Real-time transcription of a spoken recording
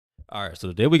All right, so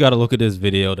today we got to look at this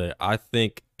video that I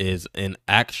think is an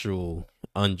actual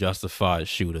unjustified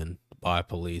shooting by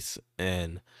police,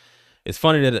 and it's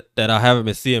funny that I haven't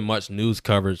been seeing much news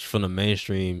coverage from the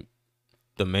mainstream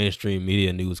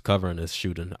media news covering this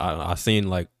shooting. I seen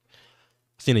a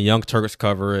Young Turks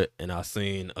cover it, and I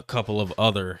seen a couple of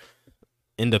other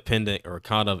independent or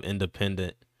kind of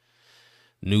independent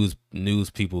news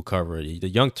people cover it. The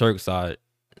Young Turks I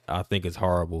think is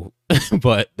horrible,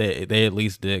 but they at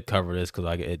least did cover this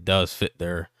because it does fit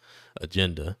their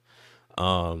agenda.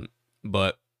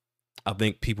 But I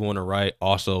think people on the right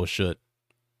also should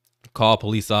call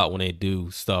police out when they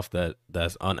do stuff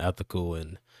that's unethical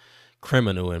and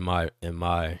criminal in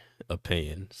my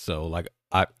opinion. So like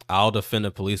I'll defend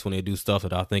the police when they do stuff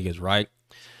that I think is right,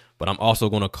 but I'm also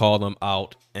going to call them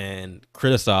out and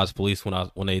criticize police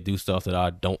when they do stuff that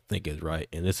I don't think is right.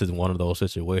 And this is one of those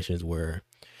situations where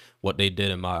what they did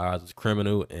in my eyes is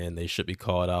criminal, and they should be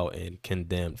called out and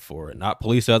condemned for it. Not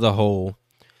police as a whole,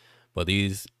 but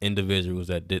these individuals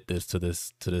that did this to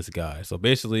this guy. So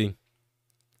basically,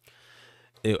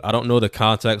 I don't know the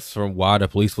context from why the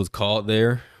police was called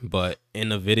there, but in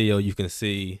the video you can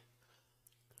see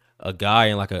a guy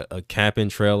in like a camping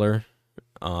trailer,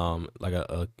 like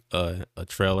a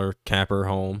trailer camper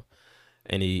home,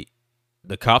 and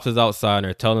the cops is outside and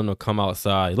they're telling him to come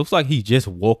outside. It looks like he just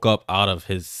woke up out of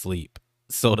his sleep.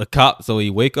 So he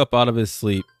wake up out of his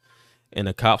sleep, and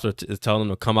the cops is telling him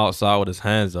to come outside with his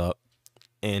hands up,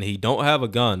 and he don't have a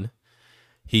gun.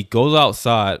 He goes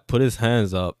outside, put his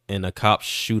hands up, and the cops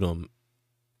shoot him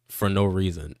for no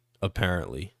reason,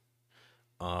 apparently.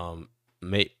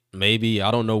 Maybe I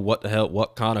don't know what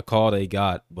kind of call they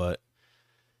got, but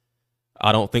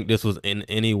I don't think this was in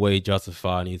any way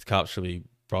justified. These cops should be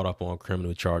brought up on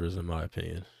criminal charges, in my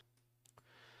opinion.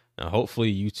 Now,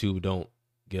 hopefully YouTube don't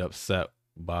get upset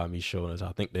by me showing this.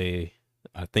 I think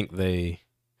they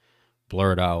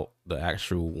blurred out the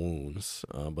actual wounds,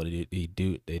 but they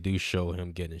do show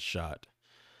him getting shot.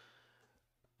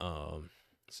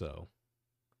 So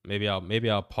maybe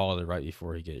I'll pause it right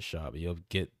before he gets shot, but you'll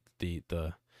get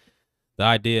the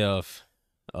idea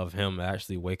of him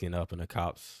actually waking up and the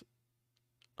cops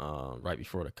right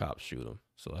before the cops shoot him.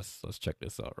 So let's check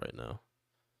this out right now.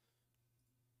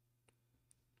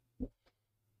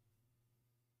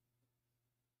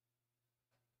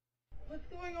 What's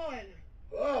going on?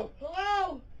 Hello?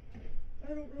 Hello?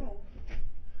 I don't know.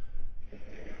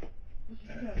 What's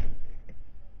the matter?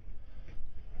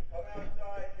 Come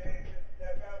outside, Jason.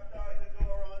 Step outside the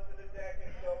door onto the deck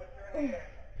and show us your hand.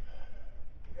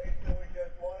 Jason, we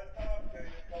just want to talk to you.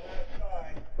 Come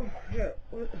outside. Yeah,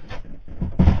 what?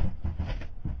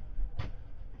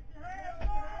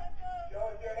 Show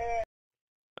us your hand.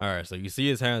 All right, so you see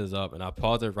his hands is up, and I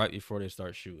paused it right before they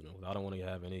start shooting him. I don't want to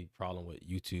have any problem with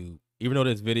YouTube, even though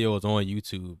this video is on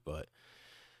YouTube, but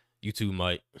YouTube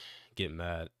might get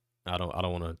mad. I don't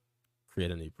want to create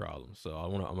any problems, so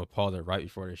I'm gonna pause it right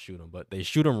before they shoot him. But they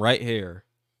shoot him right here,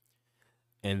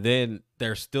 and then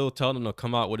they're still telling him to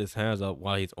come out with his hands up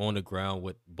while he's on the ground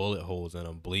with bullet holes in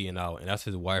him, bleeding out, and that's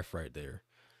his wife right there.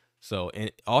 So,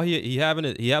 and all he have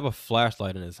a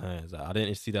flashlight in his hands. I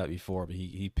didn't see that before, but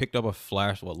he picked up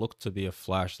what looked to be a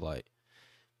flashlight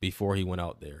before he went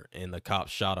out there, and the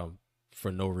cops shot him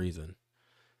for no reason.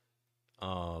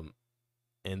 And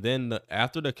then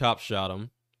after the cops shot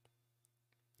him,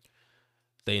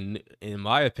 in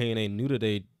my opinion, they knew that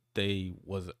they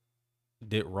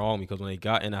did wrong, because when they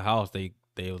got in the house, they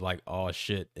was like, oh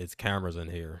shit, it's cameras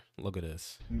in here. Look at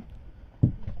this.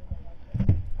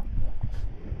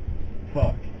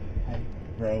 Fuck. Hey,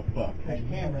 bro, fuck. Hey,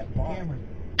 cameras, cameras.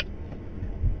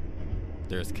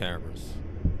 There's cameras.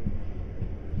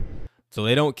 So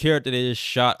they don't care that they just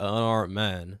shot an unarmed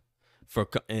man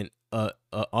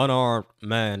unarmed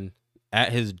man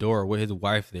at his door with his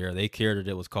wife there. They cared that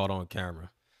it was caught on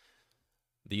camera.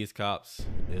 These cops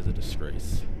is a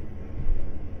disgrace.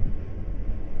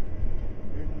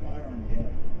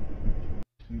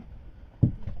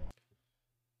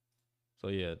 So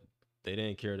yeah, they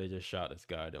didn't care. They just shot this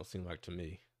guy. It don't seem like to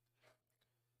me.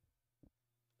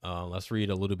 Let's read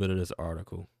a little bit of this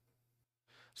article.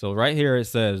 So right here it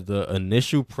says the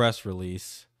initial press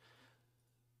release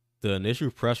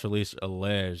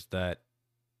alleged that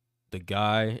the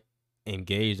guy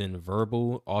engaged in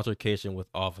verbal altercation with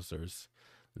officers,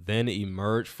 then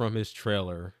emerged from his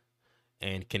trailer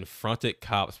and confronted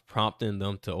cops, prompting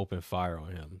them to open fire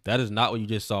on him. That is not what you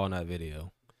just saw in that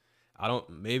video. I don't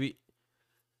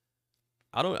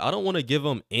want to give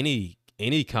them any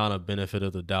kind of benefit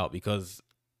of the doubt, because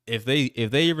if they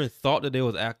even thought that they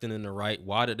was acting in the right,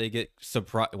 why did they get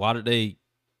surprised? Why did they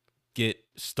get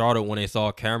started when they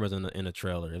saw cameras in the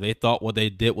trailer. If they thought what they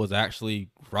did was actually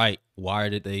right, why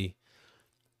did they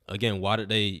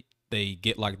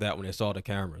get like that when they saw the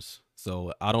cameras?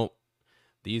 So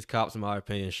these cops, in my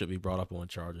opinion, should be brought up on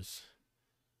charges.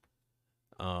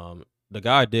 The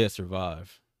guy did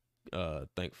survive,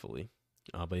 thankfully,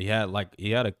 but he had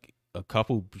a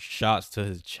couple shots to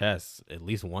his chest, at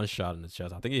least one shot in the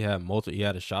chest. I think he had multiple. He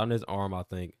had a shot in his arm, I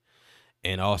think,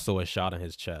 and also a shot in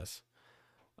his chest.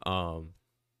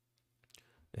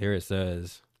 Here it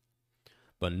says,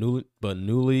 but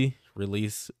newly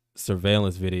released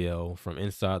surveillance video from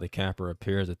inside the camper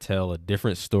appears to tell a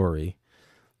different story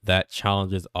that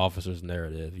challenges officers'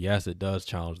 narrative. Yes, it does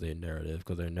challenge their narrative,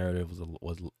 because their narrative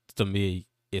was to me,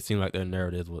 it seemed like their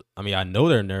narratives was, I mean, I know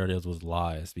their narratives was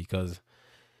lies, because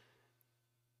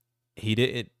he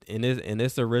didn't, in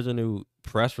this original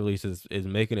press release is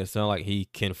making it sound like he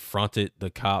confronted the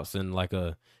cops in like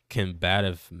a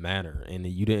combative manner, and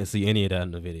you didn't see any of that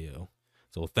in the video.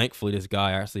 So thankfully this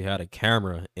guy actually had a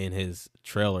camera in his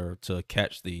trailer to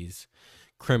catch these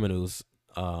criminals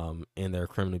in their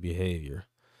criminal behavior.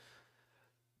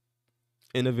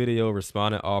 In the video,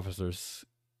 responding officers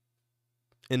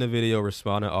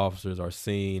are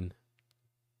seen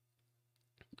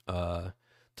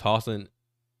tossing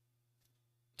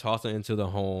into the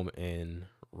home and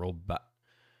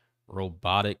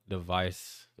robotic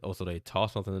device. Also, they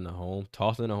toss something in the home,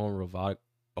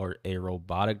 a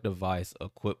robotic device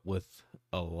equipped with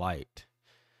a light.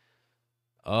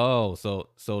 Oh, so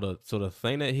the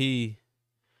thing that he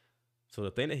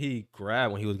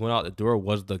grabbed when he was going out the door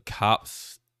was the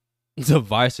cops'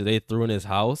 device that they threw in his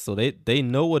house. So they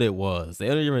know what it was. They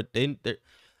don't even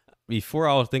before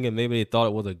I was thinking maybe they thought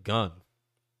it was a gun,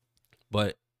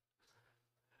 but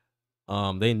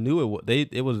they knew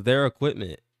it was their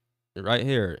equipment. Right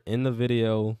here in the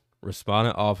video,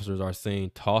 responding officers are seen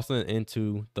tossing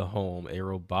into the home a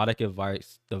robotic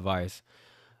device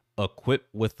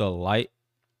equipped with a light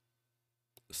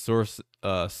source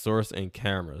and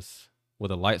cameras,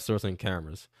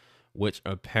 which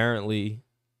apparently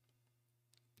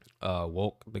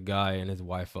woke the guy and his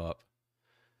wife up,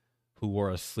 who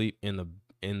were asleep in the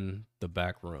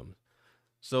back room.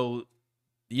 So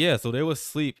yeah, so they were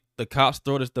asleep. The cops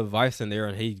throw this device in there,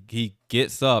 and he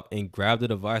gets up and grabs the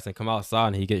device and come outside,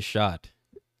 and he gets shot.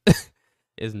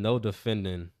 There's no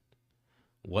defending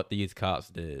what these cops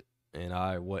did, and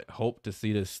I would hope to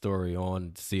see this story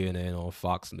on CNN, on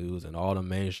Fox News, and all the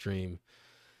mainstream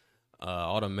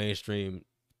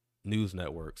news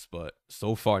networks. But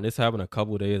so far, and this happened a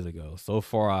couple days ago, so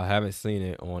far I haven't seen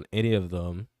it on any of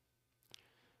them.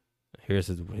 Here's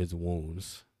his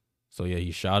wounds. So yeah,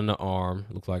 he shot in the arm.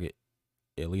 Looks like it,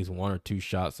 at least 1 or 2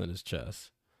 shots in his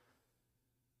chest.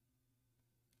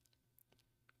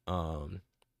 But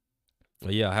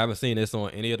yeah, I haven't seen this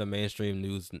on any of the mainstream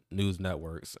news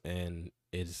networks, and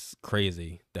it's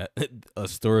crazy that a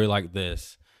story like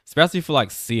this, especially for like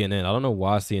CNN. I don't know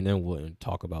why CNN wouldn't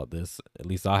talk about this. At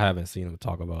least I haven't seen them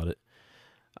talk about it.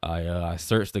 I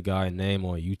searched the guy's name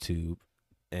on YouTube,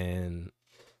 and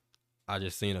I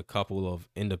just seen a couple of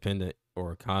independent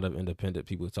or kind of independent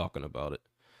people talking about it.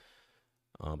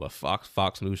 But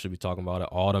Fox News should be talking about it.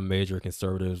 All the major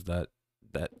conservatives that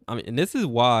I mean, and this is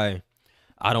why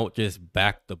I don't just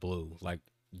back the blue. Like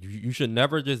you should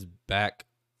never just back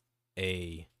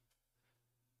a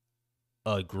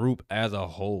group as a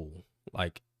whole.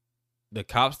 Like the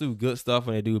cops do good stuff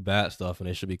when they do bad stuff, and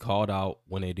they should be called out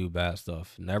when they do bad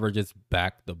stuff. Never just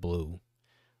back the blue.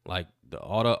 Like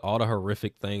all the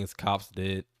horrific things cops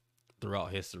did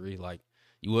throughout history. Like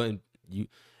it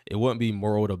wouldn't be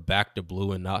moral to back the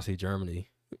blue in Nazi Germany.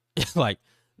 Like,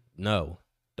 no,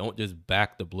 don't just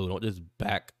back the blue. Don't just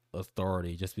back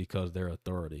authority just because they're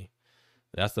authority.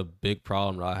 That's a big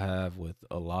problem that I have with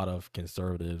a lot of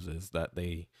conservatives, is that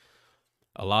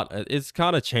it's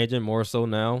kind of changing more so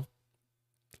now,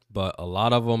 but a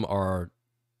lot of them are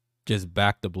just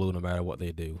back the blue no matter what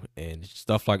they do. And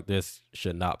stuff like this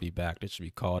should not be backed. It should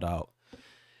be called out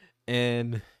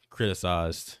and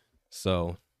criticized.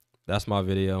 So that's my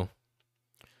video.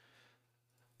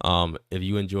 If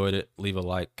you enjoyed it, leave a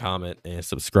like, comment, and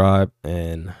subscribe,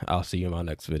 and I'll see you in my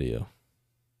next video.